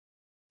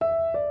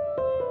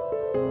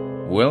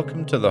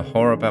Welcome to the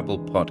Horror Babble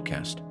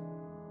podcast.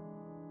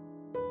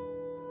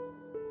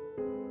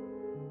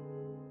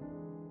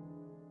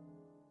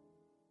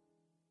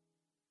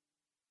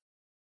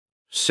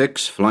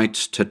 Six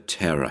Flights to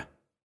Terror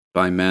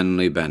by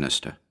Manly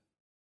Banister.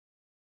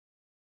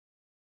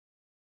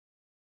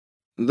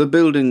 The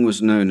building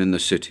was known in the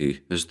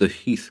city as the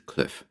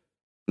Heathcliff.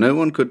 No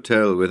one could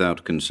tell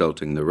without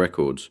consulting the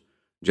records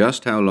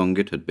just how long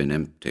it had been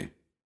empty.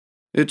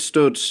 It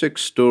stood 6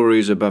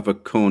 stories above a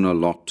corner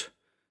lot,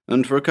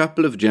 and for a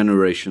couple of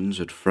generations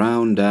had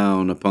frowned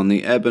down upon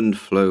the ebb and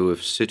flow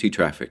of city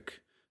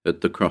traffic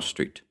at the cross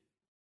street.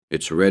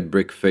 Its red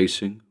brick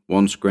facing,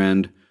 once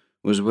grand,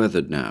 was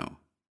weathered now.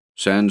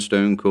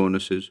 Sandstone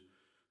cornices,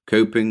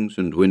 copings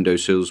and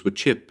windowsills were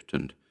chipped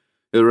and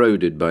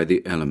eroded by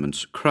the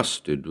elements,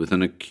 crusted with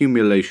an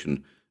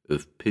accumulation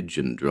of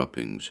pigeon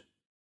droppings.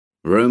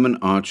 Roman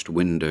arched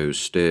windows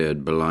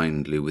stared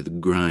blindly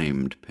with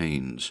grimed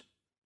panes.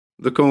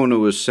 The corner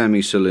was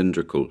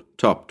semi-cylindrical,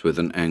 topped with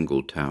an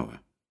angled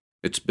tower.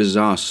 Its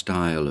bizarre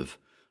style of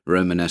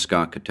Romanesque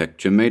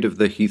architecture made of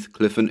the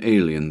Heathcliff an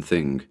alien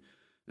thing,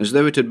 as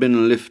though it had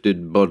been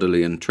lifted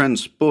bodily and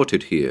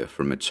transported here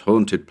from its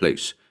haunted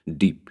place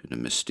deep in a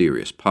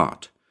mysterious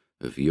part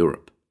of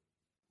Europe.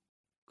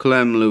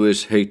 Clem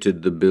Lewis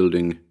hated the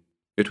building.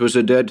 It was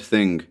a dead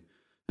thing,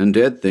 and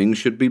dead things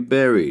should be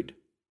buried.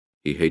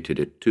 He hated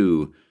it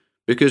too,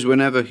 because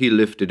whenever he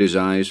lifted his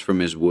eyes from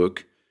his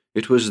work,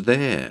 it was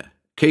there,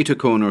 cater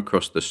corner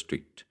across the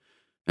street,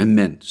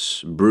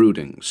 immense,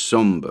 brooding,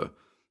 sombre,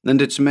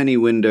 and its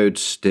many-windowed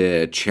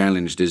stare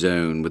challenged his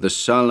own with a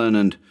sullen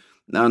and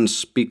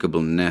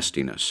unspeakable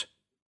nastiness.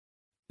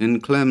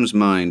 In Clem's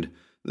mind,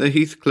 the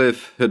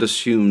Heathcliff had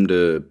assumed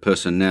a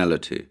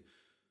personality.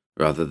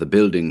 Rather, the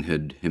building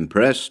had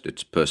impressed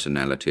its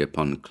personality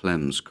upon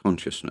Clem's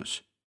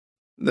consciousness.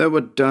 There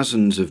were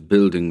dozens of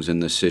buildings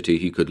in the city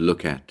he could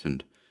look at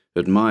and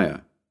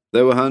admire.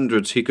 There were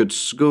hundreds he could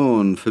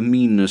scorn for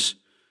meanness.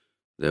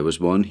 There was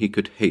one he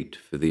could hate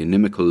for the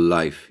inimical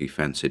life he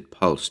fancied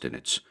pulsed in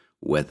its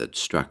weathered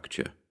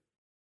structure.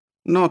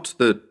 Not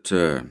that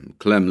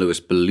Clem Lewis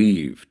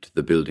believed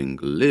the building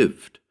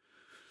lived.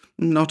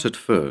 Not at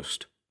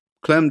first.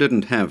 Clem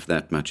didn't have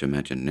that much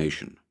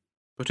imagination.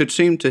 But it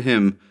seemed to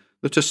him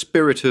that a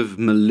spirit of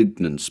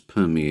malignance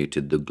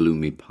permeated the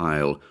gloomy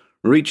pile,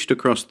 reached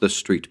across the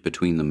street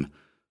between them,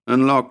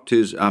 and locked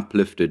his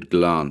uplifted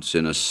glance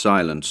in a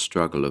silent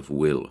struggle of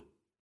will.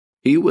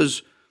 He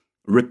was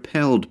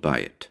repelled by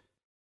it.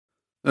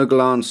 A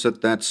glance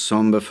at that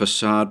sombre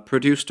facade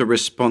produced a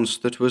response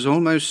that was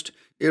almost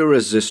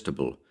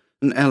irresistible,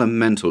 an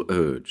elemental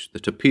urge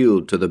that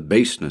appealed to the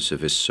baseness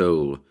of his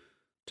soul,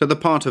 to the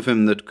part of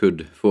him that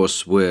could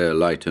forswear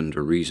light and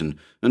reason,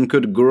 and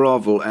could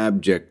grovel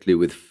abjectly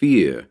with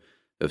fear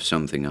of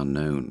something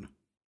unknown.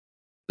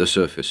 The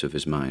surface of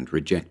his mind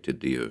rejected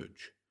the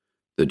urge.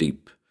 The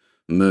deep,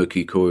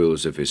 murky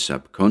coils of his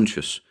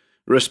subconscious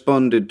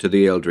responded to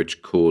the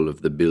eldritch call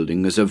of the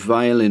building as a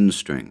violin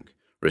string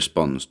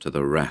responds to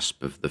the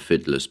rasp of the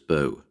fiddler's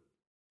bow.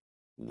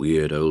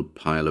 Weird old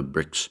pile of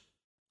bricks,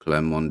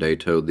 Clem one day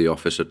told the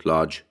office at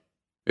large.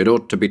 It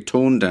ought to be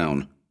torn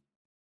down.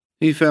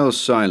 He fell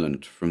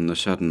silent from the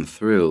sudden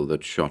thrill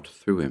that shot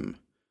through him.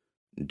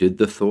 Did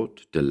the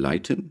thought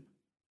delight him?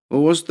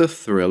 Or was the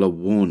thrill a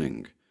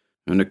warning,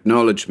 an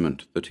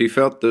acknowledgement that he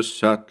felt the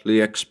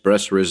subtly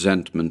expressed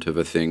resentment of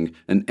a thing,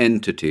 an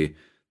entity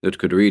that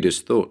could read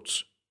his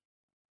thoughts?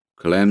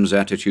 Clem's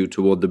attitude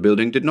toward the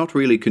building did not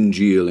really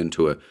congeal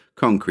into a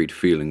concrete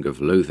feeling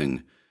of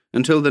loathing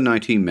until the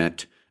night he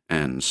met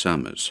Anne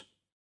Summers.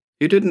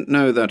 He didn't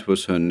know that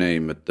was her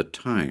name at the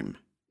time.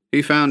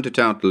 He found it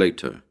out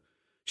later.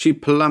 She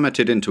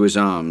plummeted into his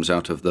arms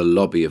out of the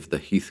lobby of the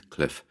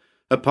Heathcliff,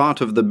 a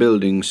part of the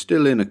building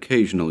still in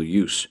occasional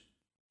use.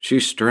 She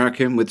struck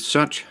him with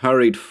such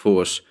hurried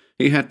force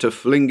he had to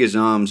fling his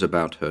arms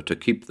about her to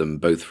keep them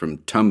both from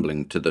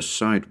tumbling to the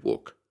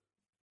sidewalk.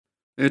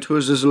 It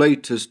was as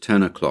late as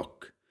 10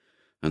 o'clock,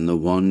 and the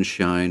wan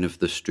shine of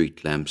the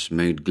street lamps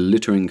made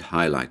glittering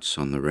highlights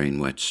on the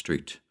rain-wet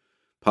street,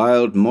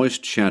 piled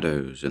moist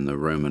shadows in the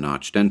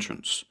Roman-arched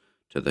entrance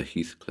to the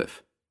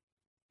Heathcliff.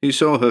 He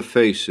saw her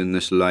face in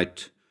this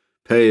light,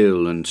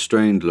 pale and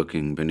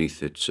strained-looking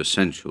beneath its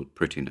essential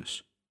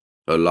prettiness.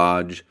 Her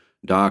large,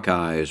 dark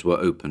eyes were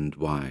opened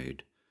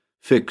wide,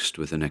 fixed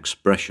with an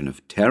expression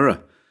of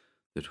terror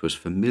that was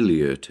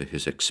familiar to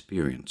his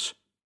experience.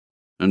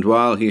 And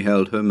while he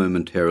held her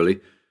momentarily,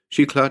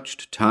 she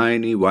clutched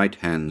tiny white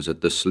hands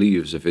at the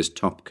sleeves of his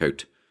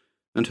topcoat,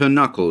 and her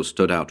knuckles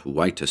stood out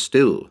whiter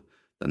still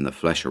than the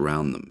flesh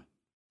around them.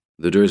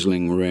 The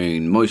drizzling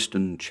rain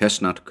moistened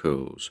chestnut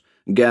curls,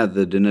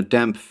 gathered in a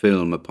damp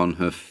film upon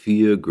her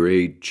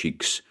fear-greyed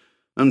cheeks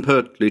and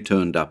pertly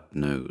turned-up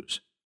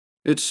nose.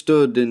 It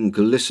stood in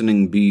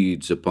glistening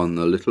beads upon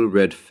the little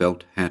red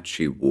felt hat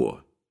she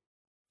wore.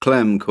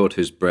 Clem caught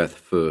his breath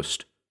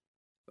first.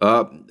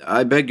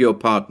 I beg your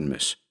pardon,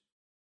 miss."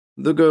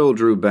 The girl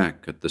drew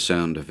back at the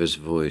sound of his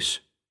voice.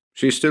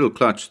 She still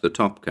clutched the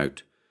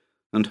topcoat,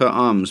 and her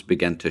arms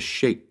began to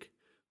shake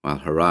while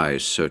her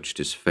eyes searched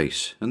his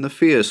face, and the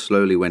fear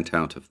slowly went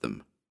out of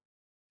them.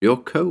 "You're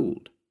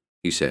cold,"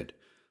 he said,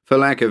 for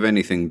lack of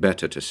anything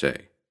better to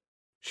say.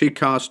 She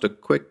cast a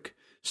quick,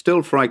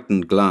 still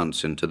frightened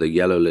glance into the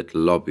yellow-lit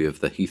lobby of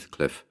the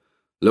Heathcliff,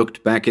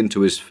 looked back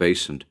into his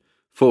face, and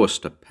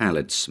forced a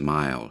pallid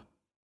smile.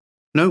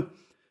 "No,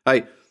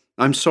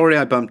 I'm sorry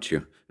I bumped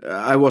you.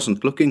 I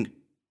wasn't looking."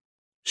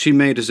 She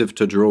made as if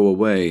to draw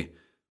away,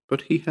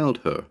 but he held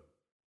her.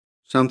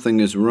 "Something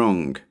is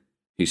wrong,"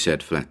 he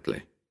said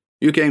flatly.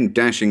 "You came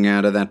dashing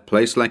out of that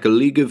place like a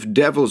league of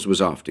devils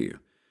was after you.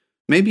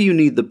 Maybe you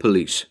need the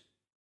police."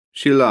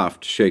 She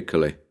laughed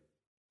shakily.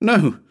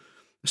 "No,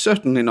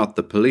 certainly not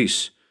the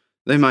police.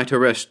 They might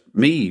arrest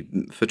me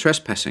for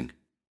trespassing."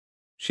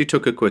 She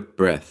took a quick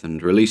breath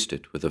and released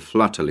it with a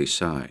flutterly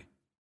sigh.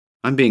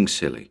 "I'm being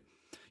silly.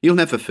 You'll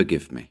never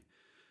forgive me.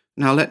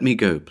 Now let me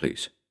go,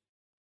 please."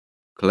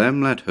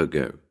 Clem let her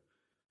go.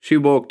 She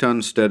walked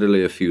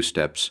unsteadily a few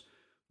steps,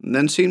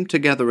 then seemed to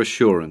gather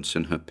assurance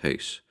in her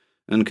pace,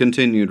 and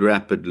continued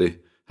rapidly,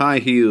 high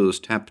heels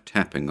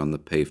tap-tapping on the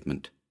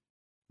pavement.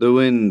 The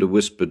wind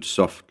whispered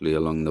softly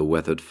along the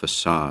weathered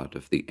facade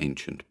of the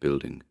ancient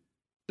building.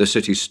 The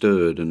city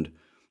stirred and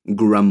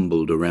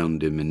grumbled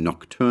around him in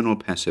nocturnal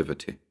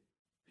passivity.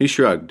 He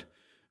shrugged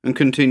and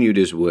continued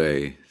his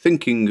way,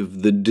 thinking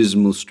of the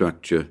dismal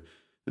structure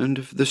and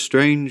of the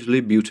strangely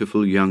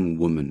beautiful young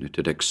woman it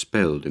had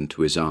expelled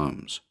into his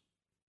arms.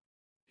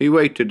 He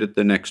waited at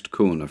the next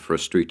corner for a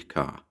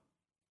streetcar.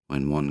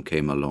 When one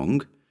came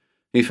along,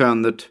 he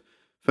found that,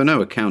 for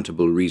no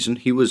accountable reason,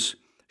 he was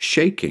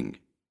shaking.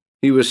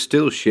 He was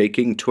still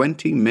shaking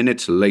 20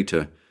 minutes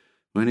later,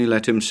 when he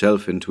let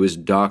himself into his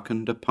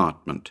darkened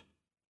apartment.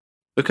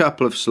 A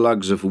couple of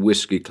slugs of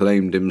whiskey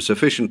claimed him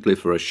sufficiently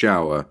for a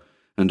shower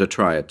and a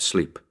try at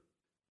sleep.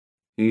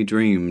 He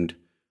dreamed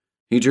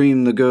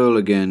the girl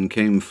again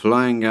came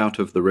flying out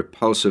of the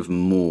repulsive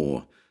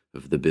maw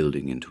of the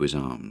building into his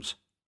arms.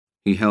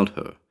 He held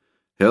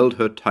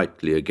her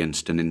tightly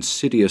against an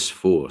insidious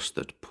force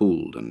that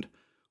pulled and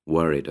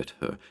worried at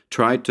her,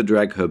 tried to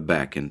drag her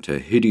back into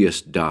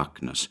hideous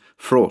darkness,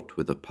 fraught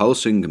with a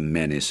pulsing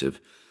menace of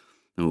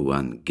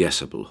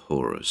unguessable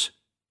horrors.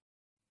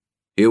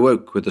 He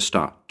awoke with a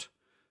start,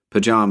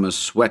 pyjamas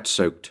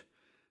sweat-soaked,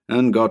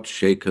 and got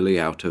shakily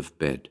out of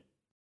bed.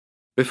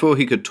 Before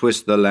he could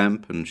twist the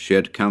lamp and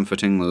shed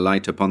comforting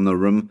light upon the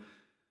room,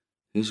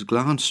 his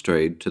glance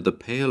strayed to the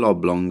pale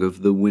oblong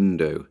of the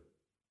window.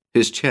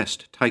 His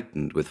chest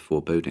tightened with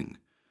foreboding.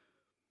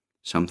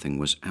 Something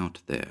was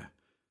out there,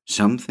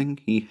 something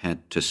he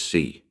had to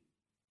see.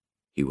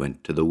 He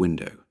went to the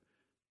window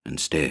and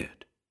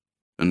stared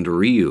and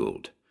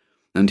reeled,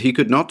 and he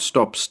could not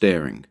stop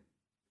staring.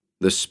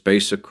 The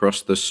space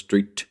across the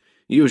street,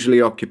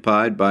 usually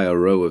occupied by a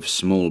row of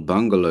small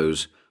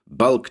bungalows,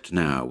 bulked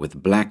now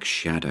with black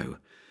shadow,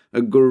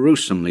 a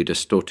gruesomely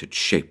distorted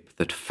shape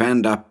that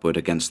fanned upward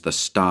against the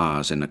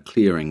stars in a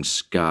clearing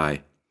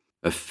sky,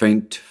 a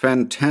faint,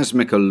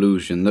 phantasmic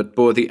illusion that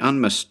bore the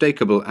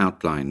unmistakable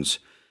outlines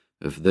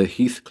of the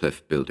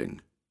Heathcliff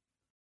building.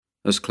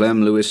 As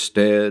Clem Lewis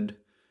stared,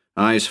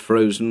 eyes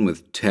frozen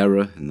with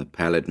terror in the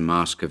pallid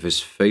mask of his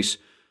face,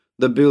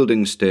 the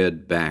building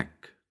stared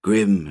back,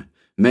 grim,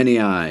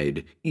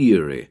 many-eyed,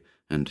 eerie,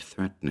 and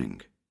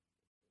threatening.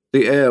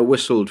 The air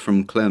whistled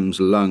from Clem's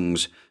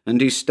lungs, and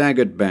he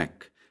staggered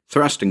back,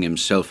 thrusting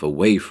himself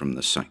away from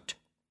the sight.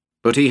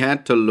 But he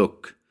had to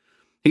look.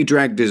 He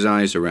dragged his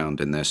eyes around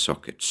in their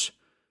sockets.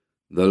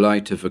 The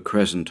light of a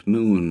crescent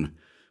moon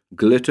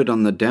glittered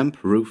on the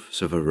damp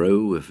roofs of a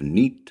row of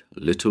neat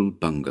little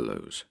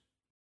bungalows.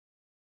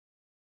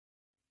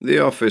 The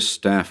office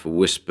staff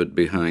whispered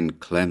behind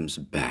Clem's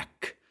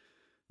back.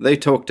 They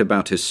talked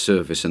about his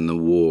service in the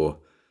war,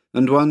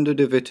 and wondered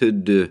if it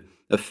had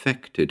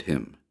affected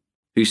him.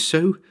 He's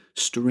so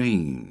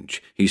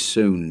strange, he's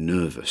so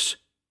nervous.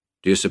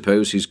 Do you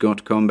suppose he's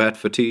got combat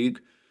fatigue?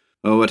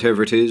 Or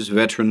whatever it is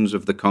veterans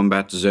of the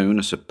combat zone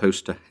are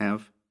supposed to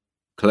have?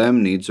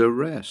 Clem needs a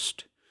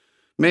rest.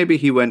 Maybe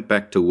he went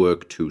back to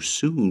work too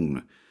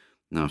soon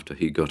after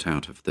he got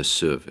out of the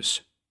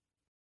service.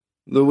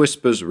 The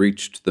whispers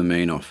reached the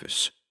main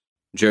office.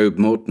 Job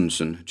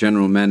Mortensen,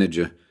 general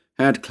manager,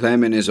 had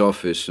Clem in his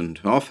office and,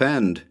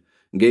 offhand,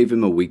 gave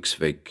him a week's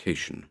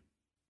vacation.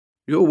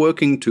 "You're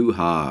working too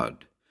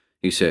hard,"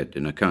 he said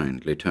in a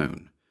kindly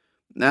tone,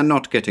 "and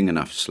not getting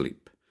enough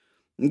sleep.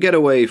 Get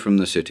away from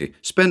the city,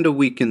 spend a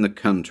week in the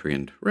country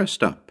and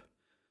rest up.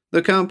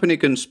 The company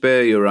can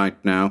spare you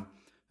right now,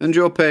 and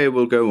your pay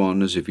will go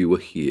on as if you were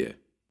here."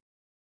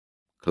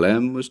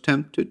 Clem was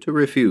tempted to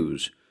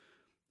refuse,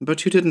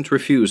 but you didn't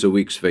refuse a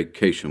week's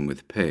vacation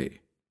with pay,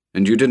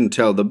 and you didn't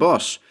tell the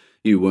boss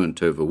you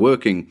weren't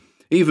overworking,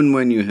 even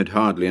when you had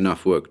hardly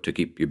enough work to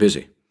keep you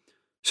busy.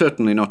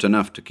 Certainly not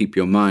enough to keep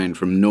your mind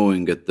from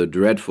gnawing at the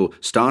dreadful,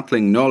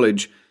 startling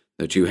knowledge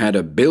that you had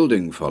a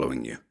building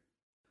following you.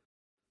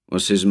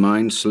 Was his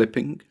mind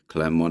slipping?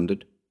 Clem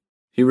wondered.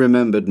 He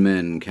remembered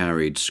men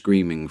carried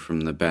screaming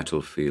from the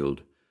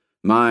battlefield,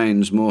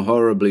 minds more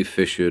horribly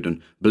fissured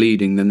and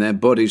bleeding than their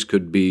bodies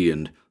could be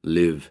and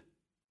live.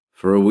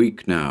 For a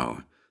week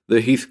now,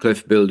 the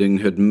Heathcliff building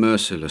had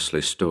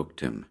mercilessly stalked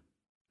him.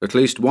 At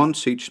least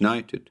once each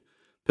night it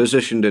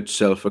positioned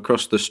itself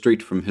across the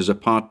street from his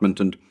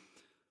apartment and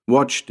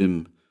watched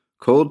him,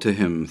 called to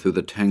him through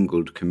the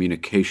tangled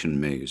communication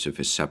maze of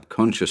his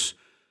subconscious,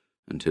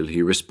 until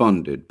he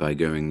responded by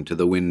going to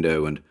the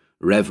window and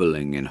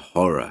reveling in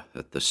horror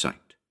at the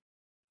sight.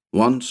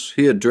 Once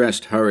he had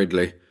dressed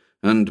hurriedly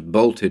and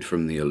bolted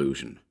from the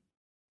illusion.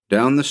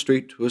 Down the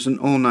street was an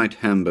all-night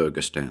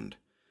hamburger stand,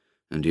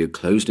 and he had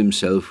closed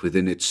himself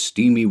within its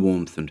steamy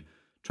warmth and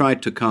tried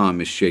to calm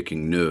his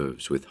shaking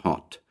nerves with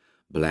hot,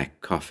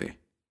 black coffee.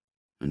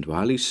 And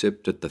while he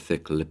sipped at the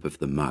thick lip of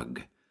the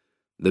mug,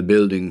 the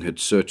building had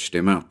searched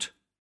him out.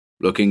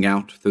 Looking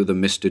out through the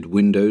misted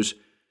windows,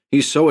 he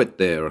saw it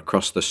there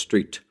across the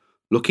street,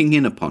 looking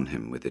in upon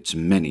him with its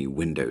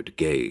many-windowed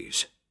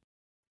gaze.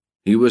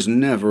 He was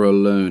never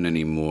alone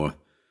any more.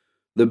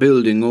 The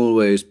building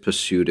always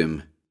pursued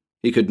him.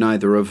 He could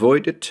neither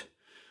avoid it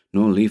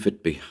nor leave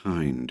it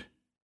behind.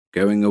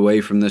 Going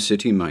away from the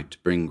city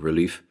might bring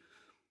relief.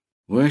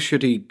 Where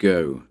should he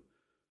go?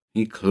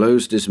 He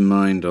closed his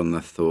mind on the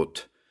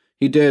thought.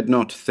 He dared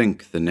not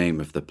think the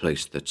name of the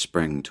place that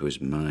sprang to his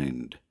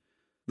mind.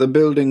 The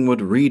building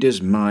would read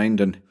his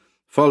mind and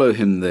follow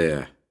him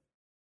there.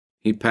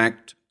 He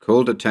packed,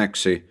 called a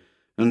taxi,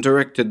 and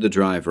directed the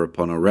driver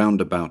upon a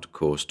roundabout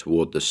course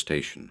toward the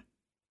station.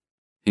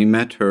 He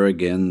met her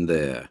again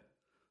there,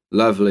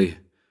 lovely,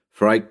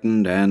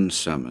 frightened Anne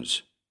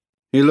Summers.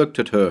 He looked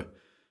at her,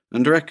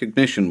 and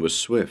recognition was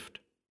swift.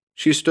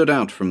 She stood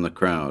out from the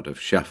crowd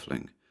of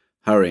shuffling,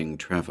 hurrying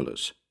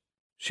travellers.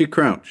 She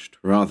crouched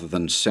rather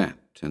than sat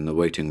in the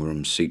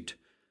waiting-room seat,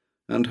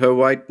 and her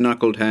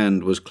white-knuckled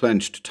hand was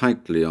clenched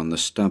tightly on the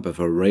stub of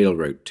a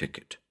railroad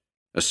ticket.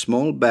 A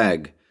small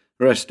bag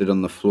rested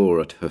on the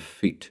floor at her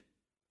feet.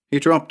 He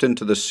dropped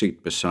into the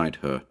seat beside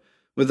her,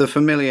 with the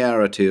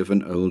familiarity of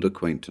an old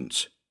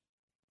acquaintance.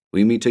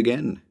 "We meet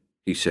again,"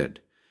 he said,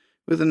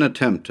 with an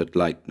attempt at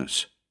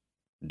lightness.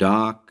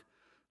 Dark,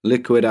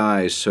 liquid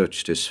eyes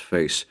searched his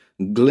face,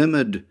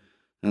 glimmered,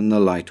 and the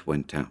light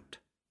went out.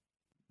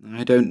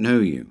 "I don't know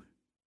you,"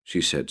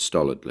 she said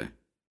stolidly.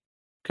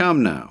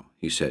 "Come now,"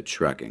 he said,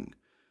 shrugging.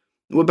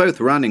 "We're both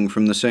running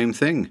from the same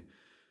thing.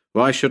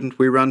 Why shouldn't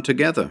we run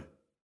together?"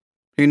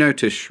 He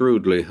noticed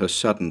shrewdly her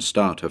sudden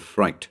start of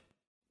fright.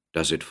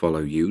 "Does it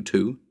follow you,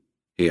 too?"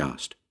 he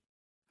asked.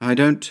 "I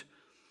don't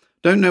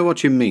know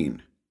what you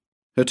mean."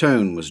 Her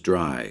tone was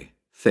dry,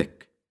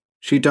 thick.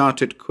 She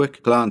darted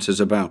quick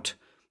glances about,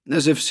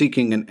 as if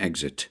seeking an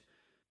exit.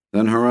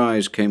 Then her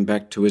eyes came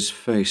back to his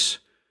face.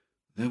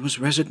 There was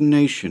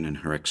resignation in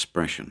her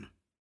expression.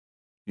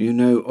 "You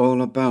know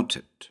all about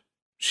it,"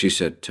 she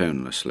said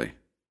tonelessly.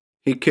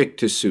 He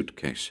kicked his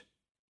suitcase.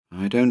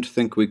 "I don't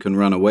think we can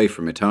run away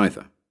from it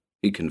either,"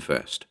 he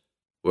confessed.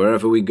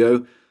 "Wherever we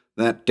go,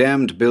 that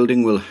damned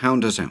building will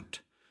hound us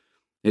out.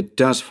 It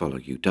does follow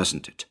you,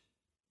 doesn't it?"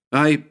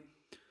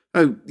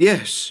 Oh,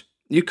 yes.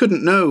 You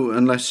couldn't know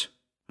unless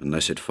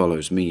it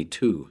follows me,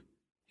 too,"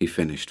 he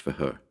finished for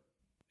her.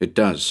 "It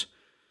does.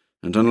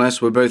 And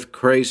unless we're both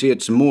crazy,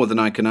 it's more than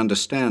I can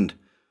understand.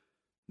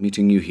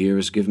 Meeting you here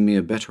has given me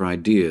a better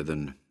idea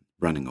than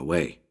running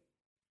away."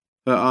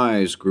 Her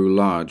eyes grew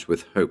large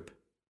with hope.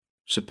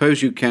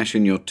 "Suppose you cash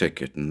in your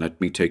ticket and let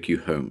me take you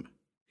home,"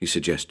 he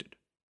suggested.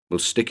 "We'll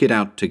stick it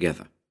out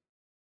together."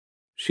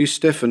 She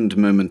stiffened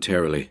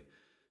momentarily,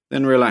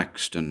 then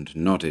relaxed and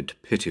nodded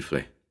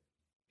pitifully.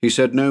 He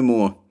said no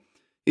more,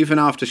 even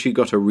after she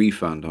got a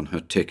refund on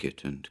her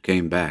ticket and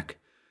came back,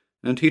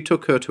 and he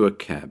took her to a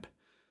cab,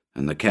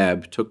 and the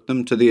cab took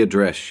them to the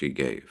address she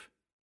gave.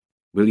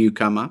 "Will you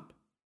come up?"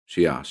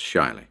 she asked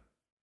shyly.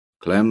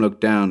 Clem looked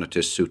down at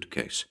his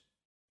suitcase.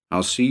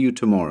 "I'll see you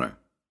tomorrow."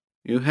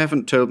 "You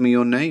haven't told me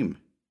your name,"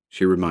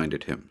 she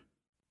reminded him.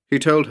 He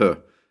told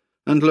her,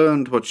 and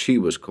learned what she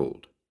was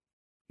called.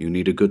 "You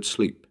need a good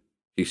sleep,"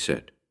 he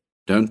said.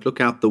 "Don't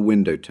look out the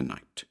window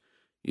tonight.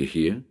 You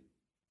hear?"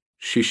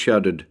 She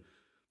shuddered.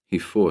 He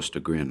forced a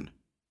grin.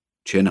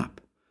 "Chin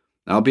up.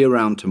 I'll be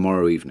around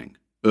tomorrow evening,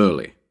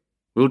 early.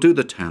 We'll do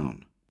the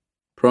town.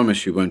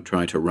 Promise you won't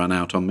try to run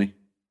out on me?"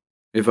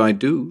 "If I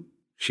do,"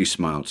 she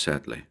smiled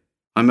sadly,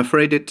 "I'm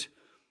afraid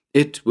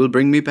it will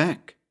bring me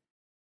back."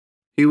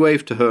 He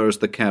waved to her as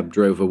the cab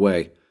drove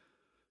away.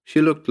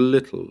 She looked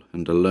little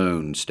and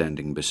alone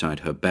standing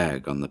beside her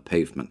bag on the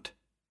pavement.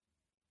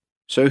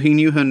 So he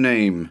knew her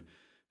name,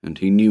 and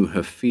he knew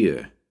her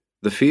fear.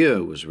 The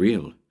fear was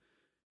real.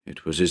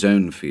 It was his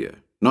own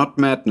fear, not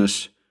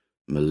madness,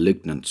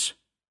 malignance.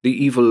 The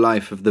evil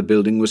life of the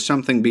building was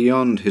something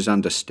beyond his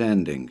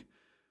understanding.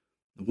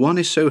 One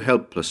is so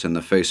helpless in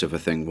the face of a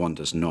thing one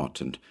does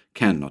not and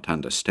cannot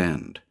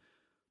understand.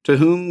 To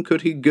whom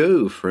could he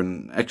go for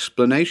an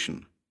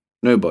explanation?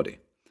 Nobody.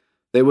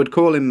 They would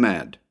call him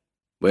mad.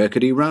 Where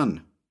could he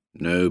run?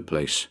 No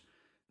place.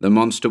 The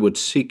monster would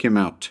seek him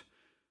out.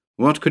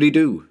 What could he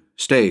do?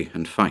 Stay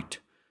and fight.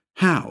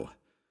 How?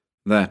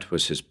 That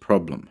was his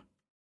problem.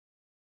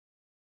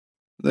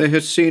 They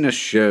had seen a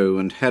show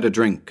and had a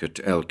drink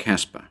at El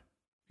Casper.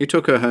 He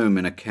took her home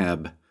in a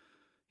cab.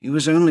 He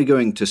was only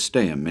going to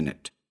stay a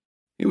minute.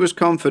 He was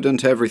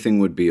confident everything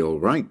would be all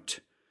right.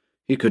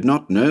 He could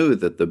not know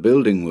that the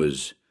building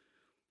was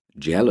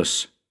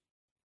jealous.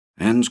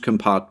 Anne's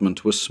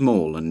compartment was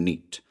small and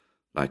neat,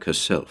 like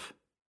herself.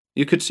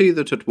 You could see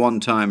that at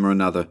one time or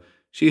another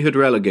she had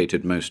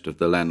relegated most of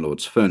the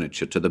landlord's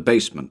furniture to the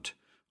basement,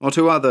 or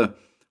to other,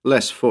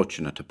 less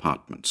fortunate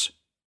apartments.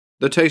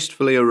 The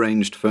tastefully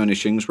arranged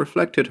furnishings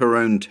reflected her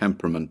own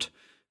temperament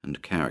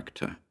and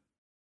character.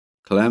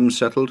 Clem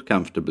settled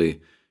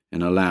comfortably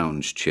in a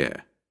lounge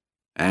chair.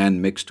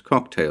 Anne mixed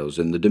cocktails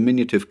in the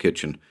diminutive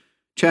kitchen,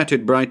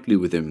 chatted brightly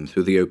with him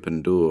through the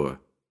open door.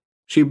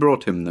 She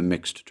brought him the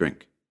mixed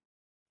drink.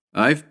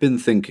 "I've been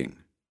thinking,"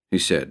 he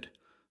said,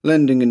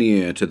 lending an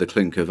ear to the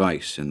clink of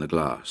ice in the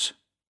glass.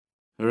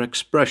 Her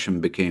expression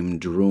became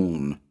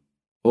drawn.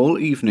 All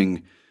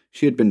evening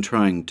she had been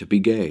trying to be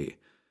gay,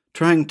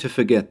 trying to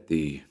forget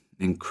the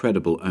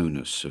incredible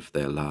onus of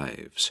their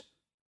lives.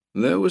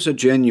 There was a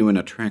genuine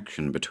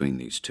attraction between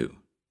these two.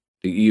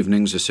 The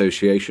evening's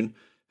association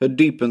had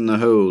deepened the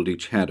hold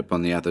each had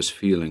upon the other's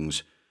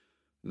feelings.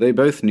 They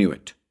both knew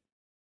it.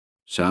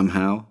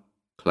 "Somehow,"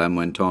 Clem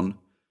went on,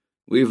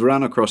 "we've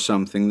run across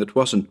something that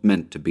wasn't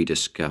meant to be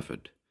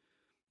discovered.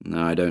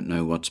 I don't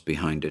know what's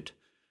behind it.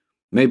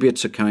 Maybe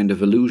it's a kind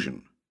of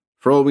illusion.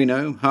 For all we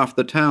know, half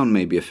the town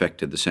may be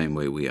affected the same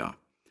way we are,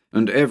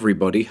 and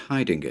everybody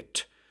hiding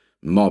it.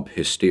 Mob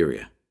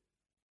hysteria."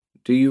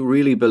 "Do you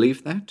really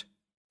believe that?"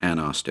 Anne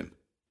asked him.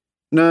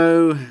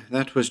 "No,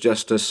 that was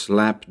just a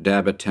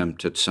slap-dab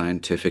attempt at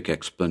scientific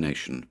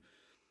explanation.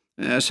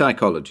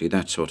 Psychology,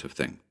 that sort of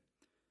thing.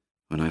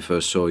 When I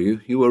first saw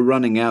you, you were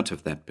running out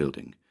of that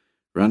building,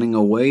 running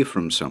away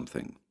from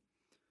something.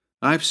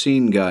 I've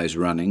seen guys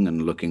running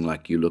and looking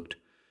like you looked,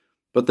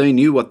 but they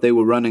knew what they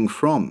were running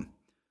from.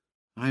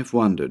 I've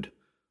wondered,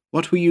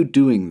 what were you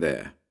doing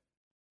there?"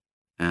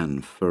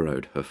 Anne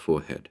furrowed her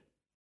forehead.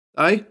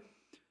 I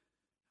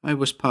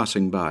was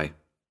passing by.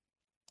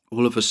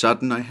 All of a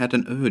sudden I had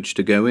an urge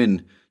to go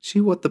in, see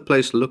what the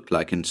place looked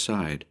like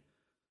inside.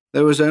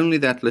 There was only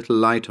that little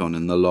light on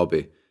in the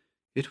lobby.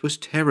 It was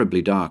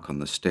terribly dark on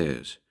the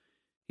stairs,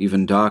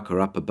 even darker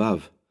up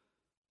above.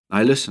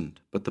 I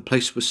listened, but the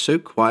place was so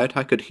quiet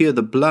I could hear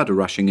the blood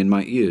rushing in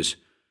my ears.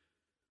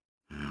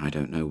 I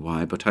don't know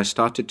why, but I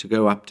started to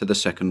go up to the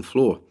second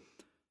floor.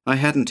 I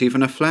hadn't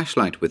even a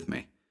flashlight with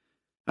me.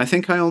 I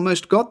think I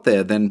almost got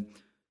there, then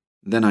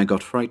I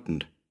got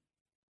frightened."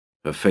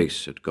 Her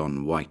face had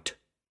gone white.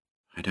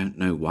 "I don't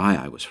know why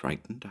I was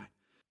frightened.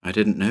 I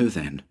didn't know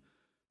then.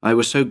 I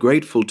was so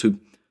grateful to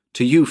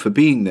you for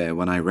being there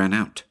when I ran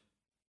out."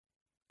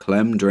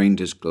 Clem drained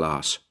his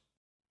glass.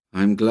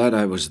 "I'm glad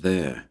I was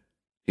there,"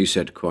 he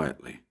said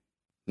quietly,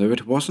 "though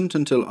it wasn't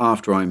until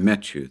after I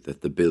met you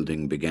that the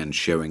building began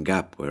showing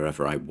up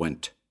wherever I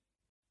went."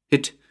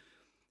 It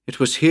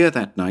was here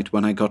that night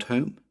when I got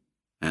home,"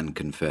 Anne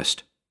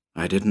confessed.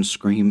 "I didn't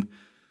scream.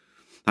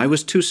 I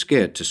was too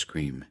scared to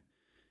scream.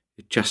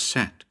 It just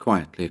sat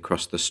quietly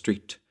across the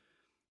street,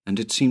 and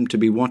it seemed to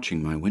be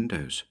watching my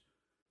windows.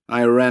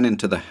 I ran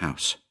into the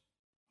house.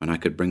 When I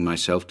could bring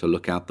myself to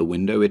look out the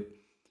window,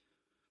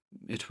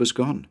 it was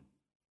gone.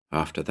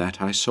 After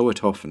that I saw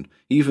it often,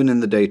 even in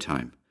the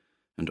daytime,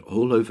 and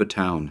all over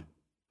town.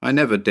 I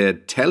never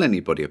dared tell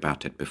anybody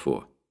about it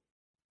before."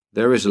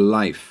 "There is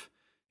life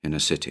in a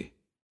city,"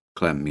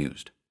 Clem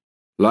mused.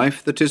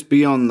 "Life that is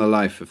beyond the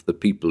life of the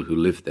people who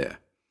live there.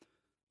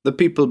 The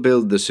people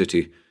build the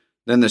city,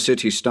 then the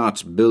city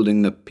starts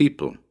building the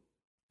people.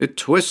 It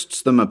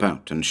twists them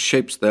about and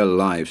shapes their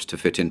lives to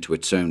fit into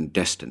its own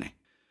destiny.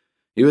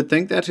 You would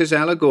think that is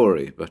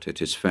allegory, but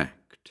it is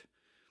fact.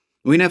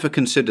 We never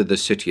consider the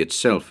city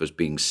itself as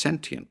being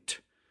sentient.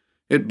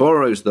 It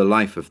borrows the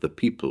life of the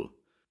people.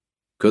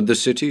 Could the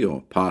city,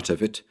 or part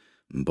of it,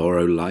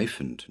 borrow life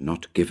and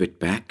not give it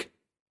back?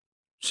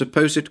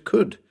 Suppose it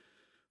could.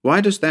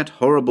 Why does that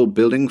horrible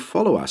building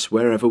follow us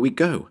wherever we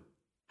go?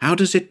 How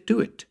does it do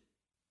it?"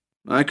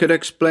 "I could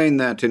explain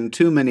that in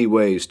too many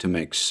ways to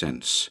make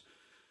sense.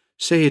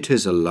 Say it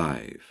is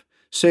alive.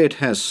 Say it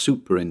has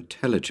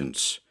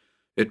superintelligence.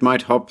 It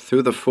might hop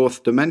through the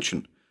fourth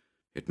dimension.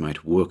 It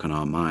might work on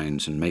our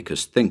minds and make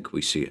us think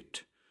we see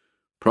it.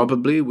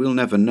 Probably we'll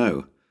never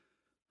know.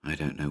 I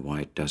don't know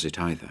why it does it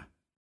either.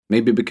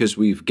 Maybe because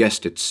we've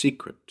guessed its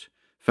secret,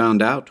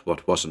 found out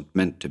what wasn't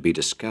meant to be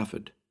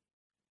discovered."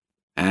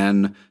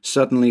 Anne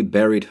suddenly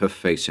buried her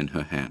face in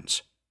her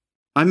hands.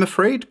 "I'm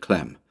afraid,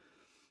 Clem.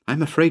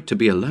 I'm afraid to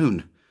be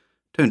alone.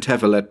 Don't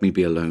ever let me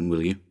be alone,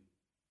 will you?"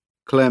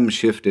 Clem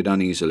shifted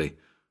uneasily,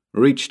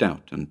 reached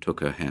out and took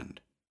her hand.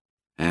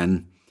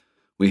 "Anne,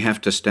 we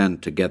have to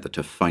stand together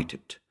to fight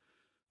it.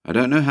 I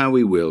don't know how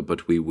we will,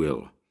 but we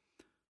will.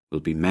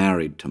 We'll be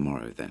married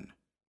tomorrow then."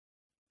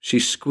 She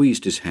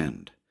squeezed his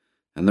hand,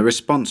 and the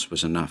response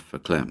was enough for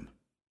Clem.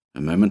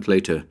 A moment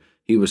later,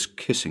 he was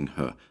kissing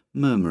her,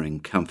 murmuring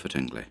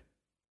comfortingly.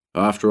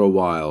 After a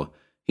while,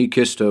 he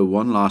kissed her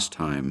one last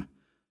time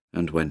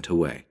and went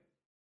away.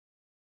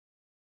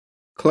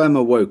 Clem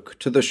awoke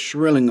to the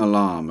shrilling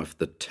alarm of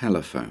the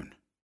telephone.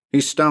 He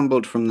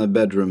stumbled from the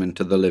bedroom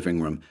into the living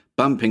room,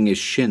 bumping his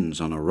shins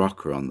on a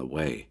rocker on the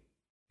way.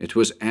 It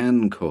was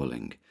Anne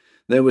calling.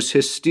 There was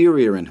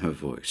hysteria in her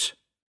voice.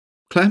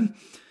 "Clem?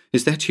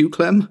 Is that you,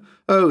 Clem?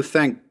 Oh,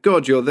 thank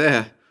God you're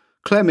there.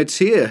 Clem, it's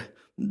here.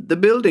 The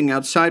building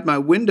outside my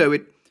window,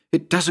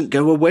 it doesn't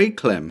go away,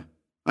 Clem.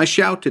 I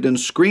shouted and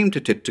screamed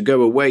at it to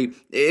go away.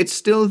 It's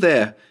still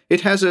there.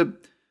 It has a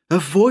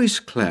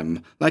voice,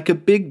 Clem, like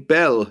a big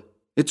bell.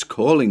 It's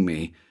calling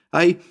me.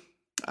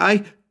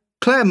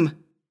 Clem!"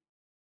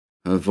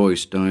 Her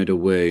voice died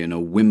away in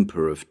a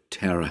whimper of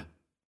terror.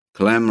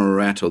 Clem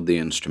rattled the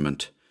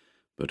instrument,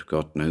 but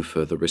got no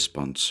further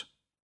response.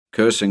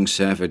 Cursing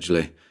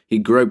savagely, he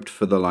groped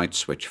for the light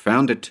switch,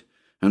 found it,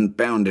 and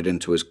bounded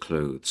into his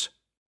clothes.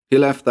 He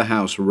left the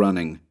house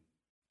running.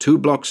 2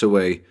 blocks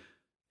away,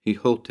 he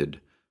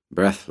halted,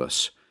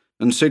 breathless,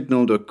 and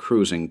signalled a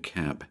cruising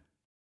cab.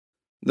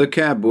 The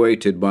cab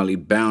waited while he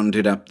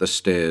bounded up the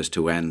stairs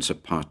to Anne's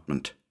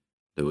apartment.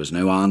 There was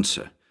no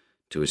answer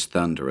to his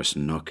thunderous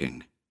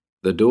knocking.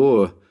 The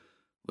door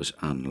was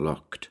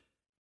unlocked.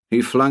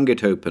 He flung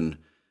it open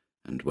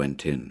and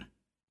went in.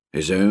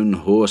 His own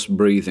hoarse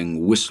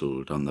breathing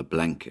whistled on the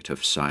blanket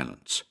of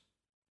silence.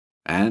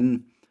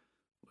 Anne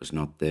was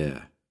not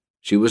there.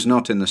 She was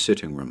not in the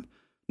sitting room,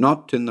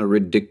 not in the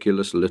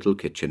ridiculous little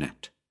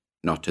kitchenette,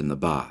 not in the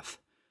bath.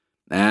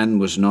 Anne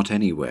was not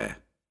anywhere.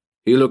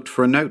 He looked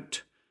for a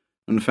note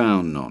and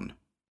found none.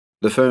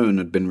 The phone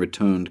had been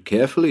returned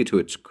carefully to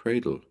its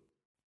cradle.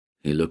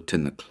 He looked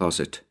in the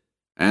closet.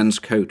 Anne's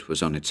coat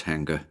was on its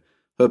hanger,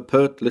 her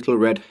pert little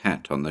red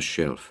hat on the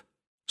shelf.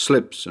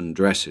 Slips and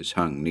dresses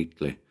hung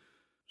neatly.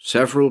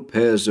 Several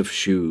pairs of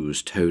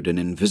shoes towed an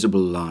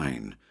invisible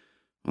line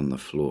on the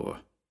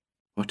floor.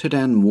 What had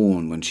Anne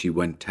worn when she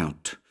went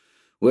out?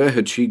 Where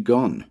had she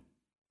gone?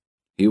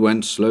 He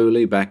went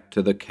slowly back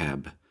to the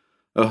cab,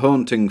 a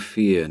haunting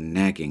fear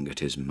nagging at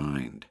his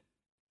mind.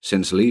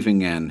 Since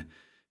leaving Anne,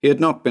 he had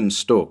not been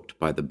stalked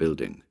by the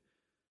building.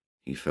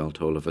 He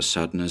felt all of a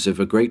sudden as if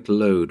a great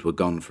load were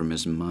gone from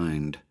his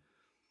mind.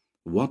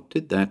 What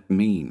did that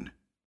mean?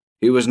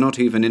 He was not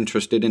even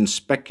interested in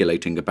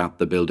speculating about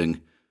the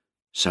building.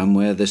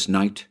 Somewhere this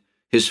night,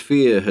 his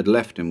fear had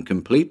left him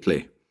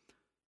completely.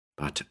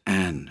 But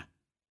Anne.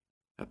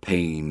 A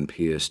pain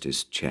pierced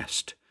his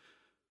chest.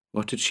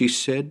 What had she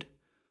said?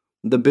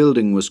 The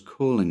building was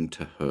calling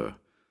to her.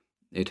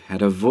 It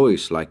had a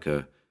voice like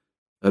a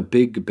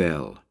big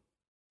bell.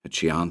 Had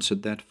she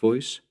answered that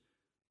voice?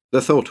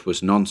 The thought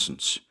was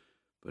nonsense,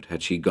 but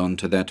had she gone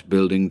to that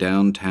building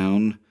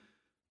downtown?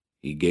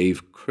 He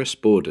gave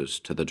crisp orders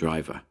to the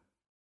driver.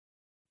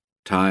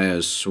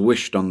 Tires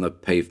swished on the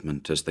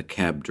pavement as the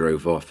cab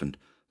drove off and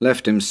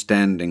left him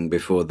standing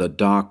before the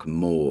dark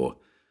maw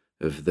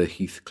of the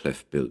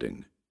Heathcliff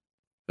building.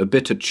 A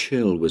bitter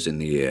chill was in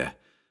the air,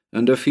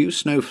 and a few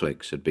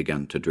snowflakes had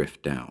begun to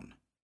drift down.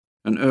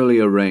 An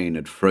earlier rain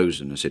had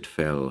frozen as it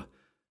fell,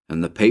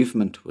 and the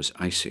pavement was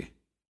icy.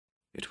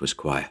 It was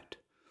quiet,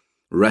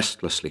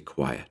 restlessly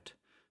quiet,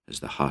 as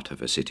the heart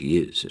of a city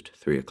is at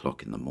 3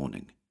 o'clock in the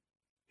morning.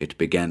 It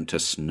began to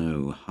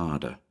snow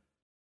harder.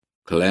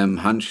 Clem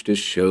hunched his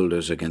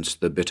shoulders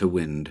against the bitter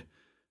wind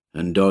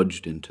and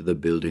dodged into the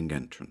building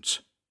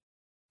entrance.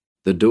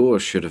 The door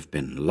should have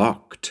been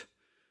locked.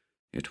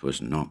 It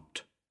was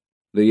not.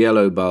 The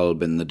yellow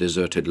bulb in the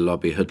deserted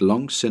lobby had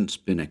long since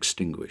been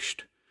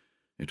extinguished.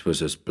 It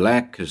was as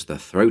black as the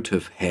throat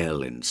of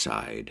hell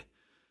inside,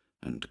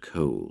 and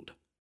cold.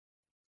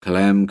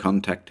 Clem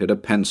contacted a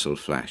pencil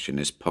flash in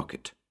his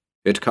pocket.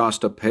 It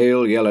cast a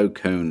pale yellow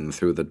cone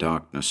through the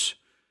darkness.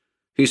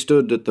 He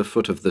stood at the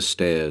foot of the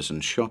stairs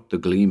and shot the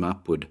gleam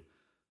upward.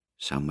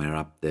 Somewhere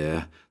up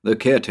there, the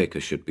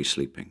caretaker should be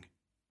sleeping.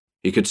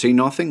 He could see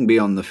nothing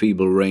beyond the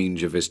feeble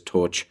range of his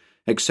torch,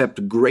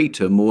 except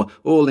greater, more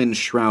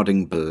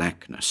all-enshrouding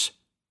blackness.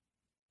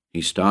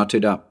 He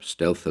started up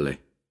stealthily.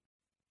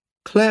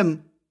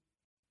 "Clem!"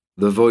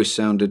 The voice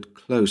sounded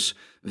close,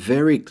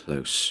 very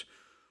close,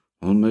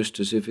 almost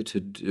as if it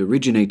had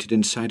originated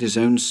inside his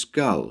own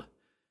skull.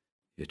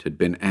 It had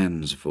been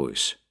Anne's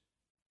voice.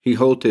 He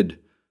halted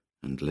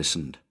and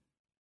listened.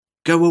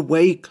 "Go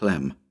away,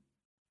 Clem!"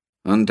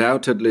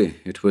 Undoubtedly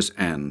it was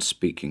Anne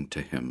speaking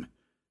to him,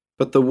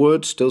 but the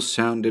words still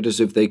sounded as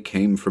if they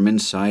came from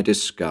inside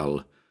his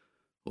skull,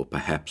 or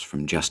perhaps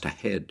from just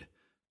ahead,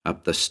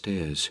 up the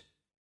stairs.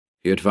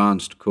 He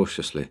advanced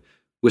cautiously,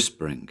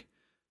 whispering,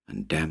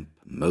 and damp,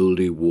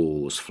 mouldy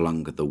walls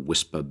flung the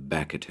whisper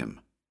back at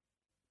him.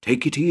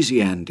 "Take it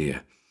easy, Anne,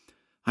 dear.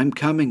 I'm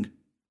coming."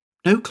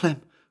 "No,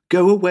 Clem,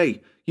 go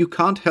away. You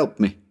can't help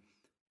me."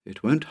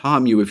 "It won't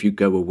harm you if you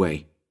go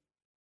away."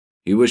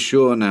 He was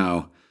sure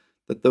now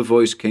that the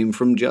voice came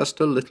from just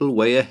a little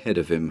way ahead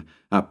of him,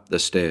 up the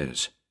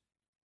stairs.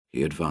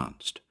 He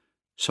advanced,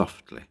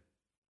 softly.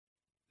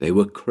 They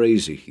were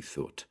crazy, he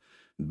thought.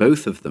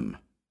 Both of them.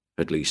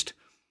 At least,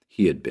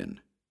 he had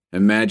been.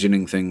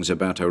 Imagining things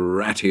about a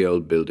ratty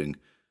old building.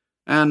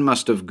 Anne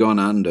must have gone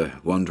under,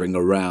 wandering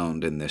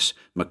around in this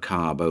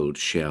macabre old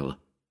shell.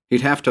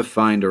 He'd have to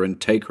find her and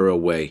take her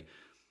away.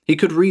 He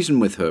could reason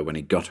with her when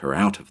he got her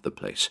out of the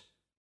place.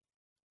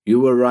 "You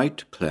were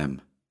right,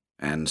 Clem,"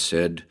 Anne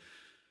said.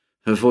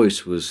 Her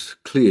voice was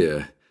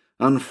clear,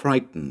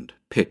 unfrightened,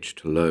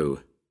 pitched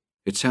low.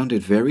 It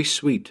sounded very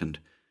sweet and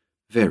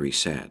very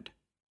sad.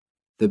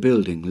 The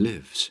building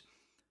lives.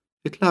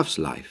 It loves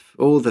life,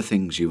 all the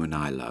things you and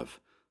I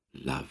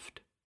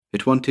loved.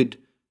 It wanted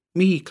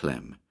me,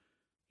 Clem.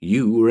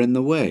 You were in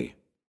the way.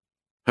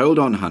 Hold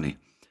on, honey.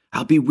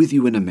 I'll be with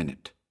you in a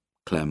minute,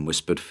 Clem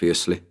whispered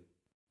fiercely.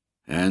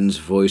 Anne's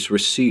voice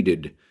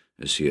receded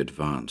as he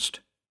advanced.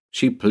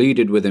 She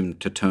pleaded with him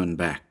to turn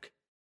back.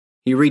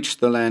 He reached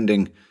the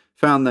landing,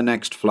 found the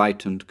next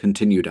flight, and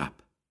continued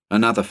up.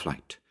 Another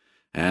flight,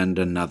 and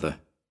another.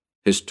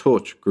 His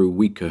torch grew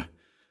weaker.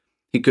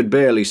 He could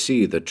barely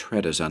see the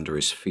treaders under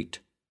his feet.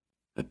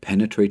 A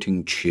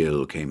penetrating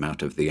chill came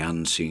out of the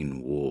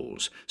unseen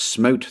walls,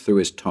 smote through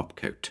his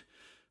topcoat,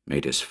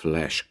 made his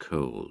flesh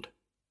cold.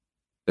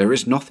 There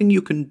is nothing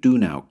you can do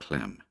now,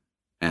 Clem,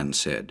 Anne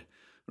said,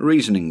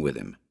 reasoning with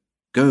him.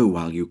 Go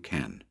while you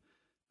can.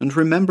 And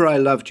remember I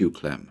loved you,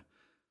 Clem.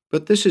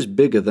 But this is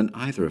bigger than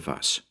either of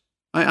us.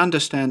 I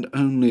understand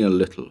only a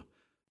little.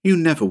 You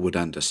never would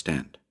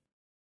understand.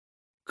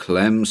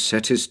 Clem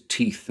set his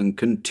teeth and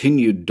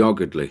continued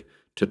doggedly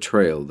to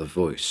trail the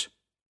voice.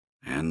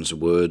 Anne's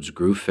words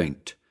grew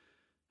faint,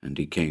 and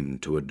he came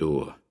to a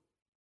door.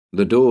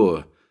 The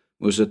door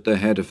was at the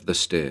head of the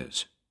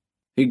stairs.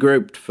 He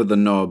groped for the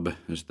knob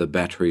as the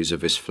batteries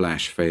of his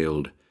flash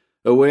failed,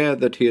 aware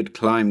that he had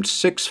climbed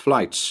 6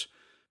 flights,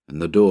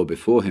 and the door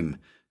before him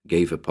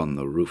gave upon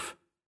the roof.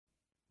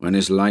 When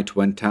his light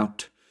went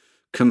out,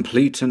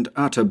 complete and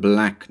utter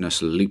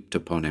blackness leaped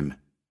upon him.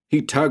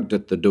 He tugged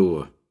at the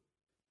door.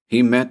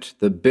 He met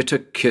the bitter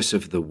kiss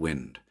of the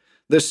wind,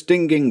 the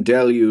stinging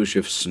deluge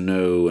of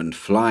snow and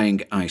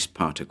flying ice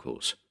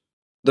particles.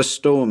 The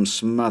storm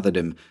smothered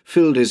him,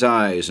 filled his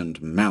eyes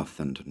and mouth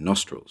and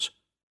nostrils.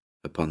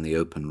 Upon the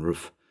open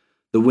roof,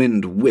 the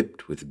wind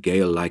whipped with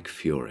gale-like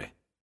fury.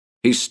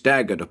 He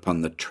staggered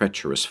upon the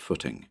treacherous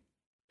footing.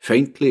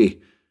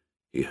 Faintly,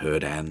 he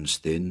heard Anne's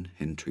thin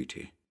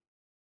entreaty.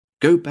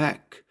 Go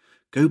back,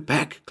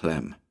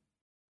 Clem.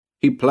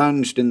 He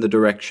plunged in the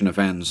direction of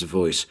Anne's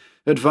voice,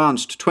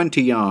 advanced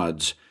 20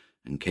 yards,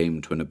 and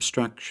came to an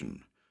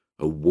obstruction,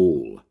 a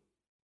wall.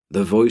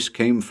 The voice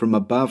came from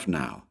above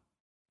now.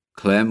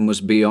 Clem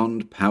was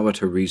beyond power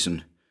to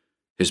reason.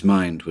 His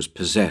mind was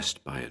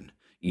possessed by an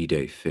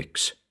idée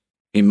fixe.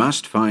 He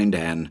must find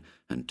Anne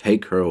and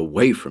take her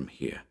away from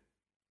here.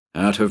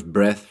 Out of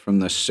breath from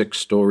the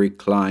 6-story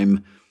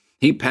climb,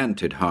 he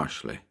panted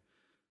harshly.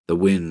 The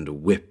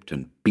wind whipped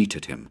and beat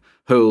at him,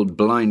 hurled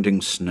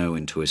blinding snow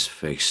into his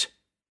face.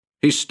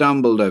 He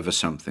stumbled over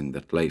something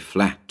that lay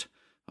flat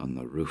on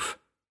the roof.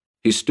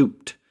 He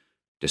stooped,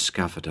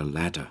 discovered a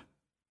ladder.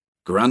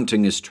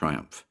 Grunting his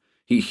triumph,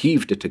 he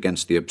heaved it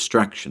against the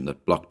obstruction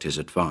that blocked his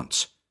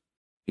advance.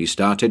 He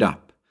started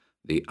up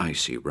the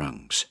icy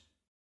rungs.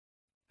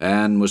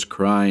 Anne was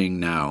crying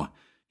now.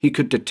 He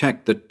could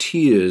detect the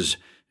tears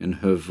in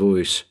her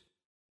voice.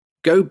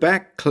 Go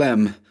back,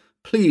 Clem.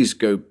 Please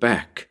go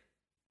back.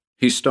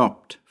 He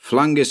stopped,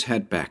 flung his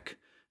head back,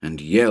 and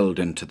yelled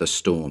into the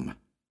storm.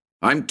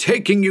 I'm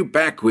taking you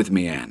back with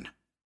me, Anne.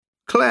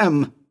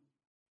 Clem!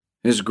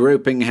 His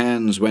groping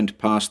hands went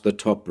past the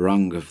top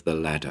rung of the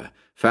ladder,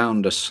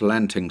 found a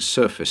slanting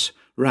surface,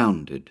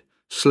 rounded,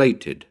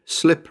 slated,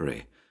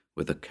 slippery,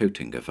 with a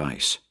coating of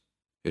ice.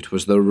 It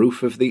was the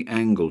roof of the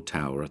angle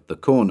tower at the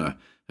corner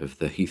of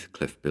the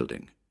Heathcliff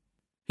building.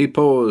 He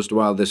paused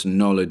while this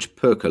knowledge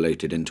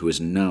percolated into his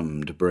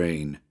numbed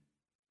brain.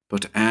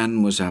 But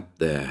Anne was up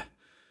there.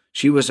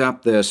 She was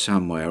up there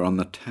somewhere on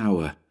the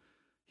tower.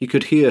 He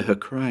could hear her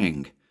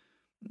crying.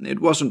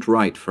 It wasn't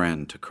right for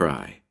Anne to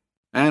cry.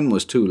 Anne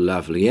was too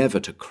lovely ever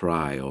to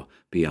cry or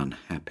be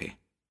unhappy.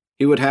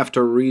 He would have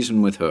to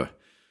reason with her,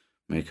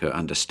 make her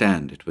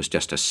understand it was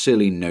just a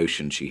silly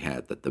notion she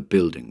had that the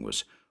building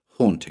was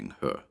haunting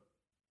her.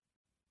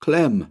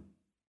 Clem!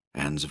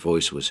 Anne's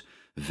voice was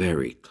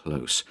very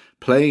close,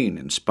 plain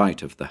in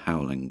spite of the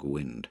howling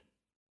wind.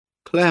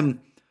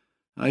 Clem,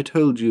 I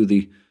told you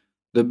the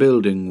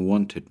building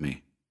wanted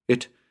me.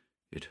 It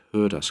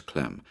heard us,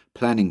 Clem,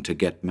 planning to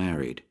get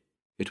married.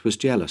 It was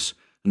jealous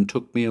and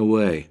took me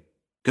away.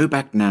 Go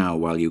back now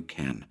while you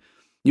can.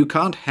 You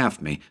can't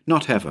have me,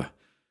 not ever.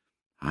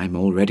 I'm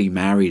already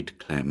married,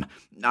 Clem.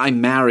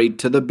 I'm married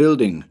to the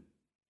building.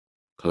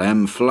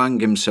 Clem flung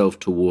himself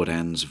toward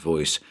Anne's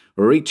voice,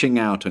 reaching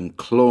out and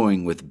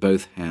clawing with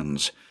both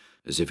hands,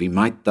 as if he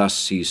might thus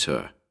seize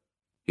her.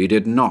 He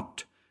did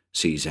not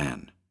seize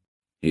Anne.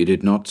 He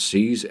did not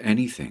seize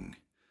anything.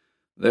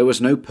 There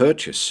was no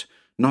purchase,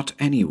 not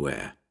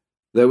anywhere.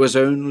 There was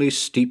only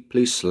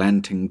steeply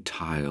slanting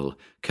tile,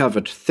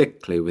 covered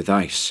thickly with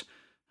ice,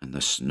 and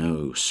the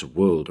snow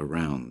swirled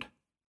around.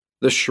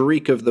 The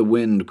shriek of the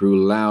wind grew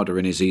louder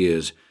in his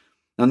ears,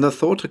 and the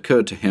thought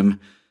occurred to him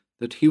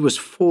that he was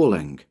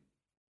falling.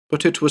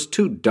 But it was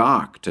too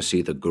dark to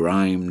see the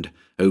grimed,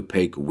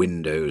 opaque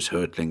windows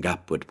hurtling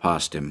upward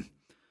past him.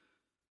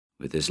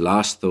 With his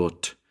last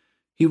thought,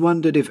 he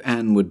wondered if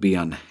Anne would be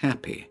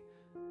unhappy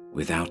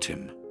without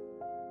him.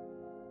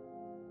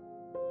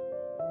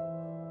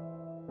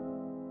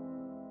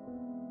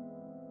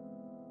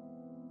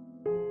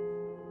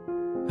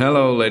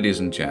 Hello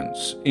ladies and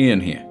gents, Ian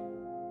here.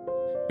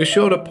 Be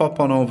sure to pop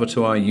on over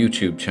to our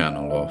YouTube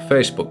channel or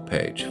Facebook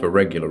page for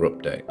regular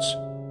updates.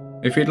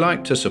 If you'd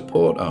like to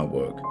support our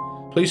work,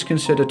 please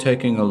consider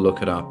taking a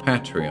look at our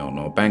Patreon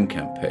or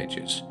Bandcamp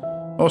pages,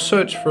 or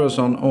search for us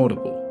on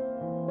Audible.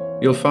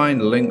 You'll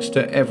find links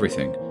to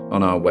everything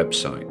on our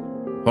website,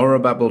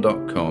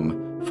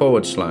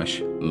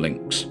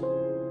 horrorbabble.com/links.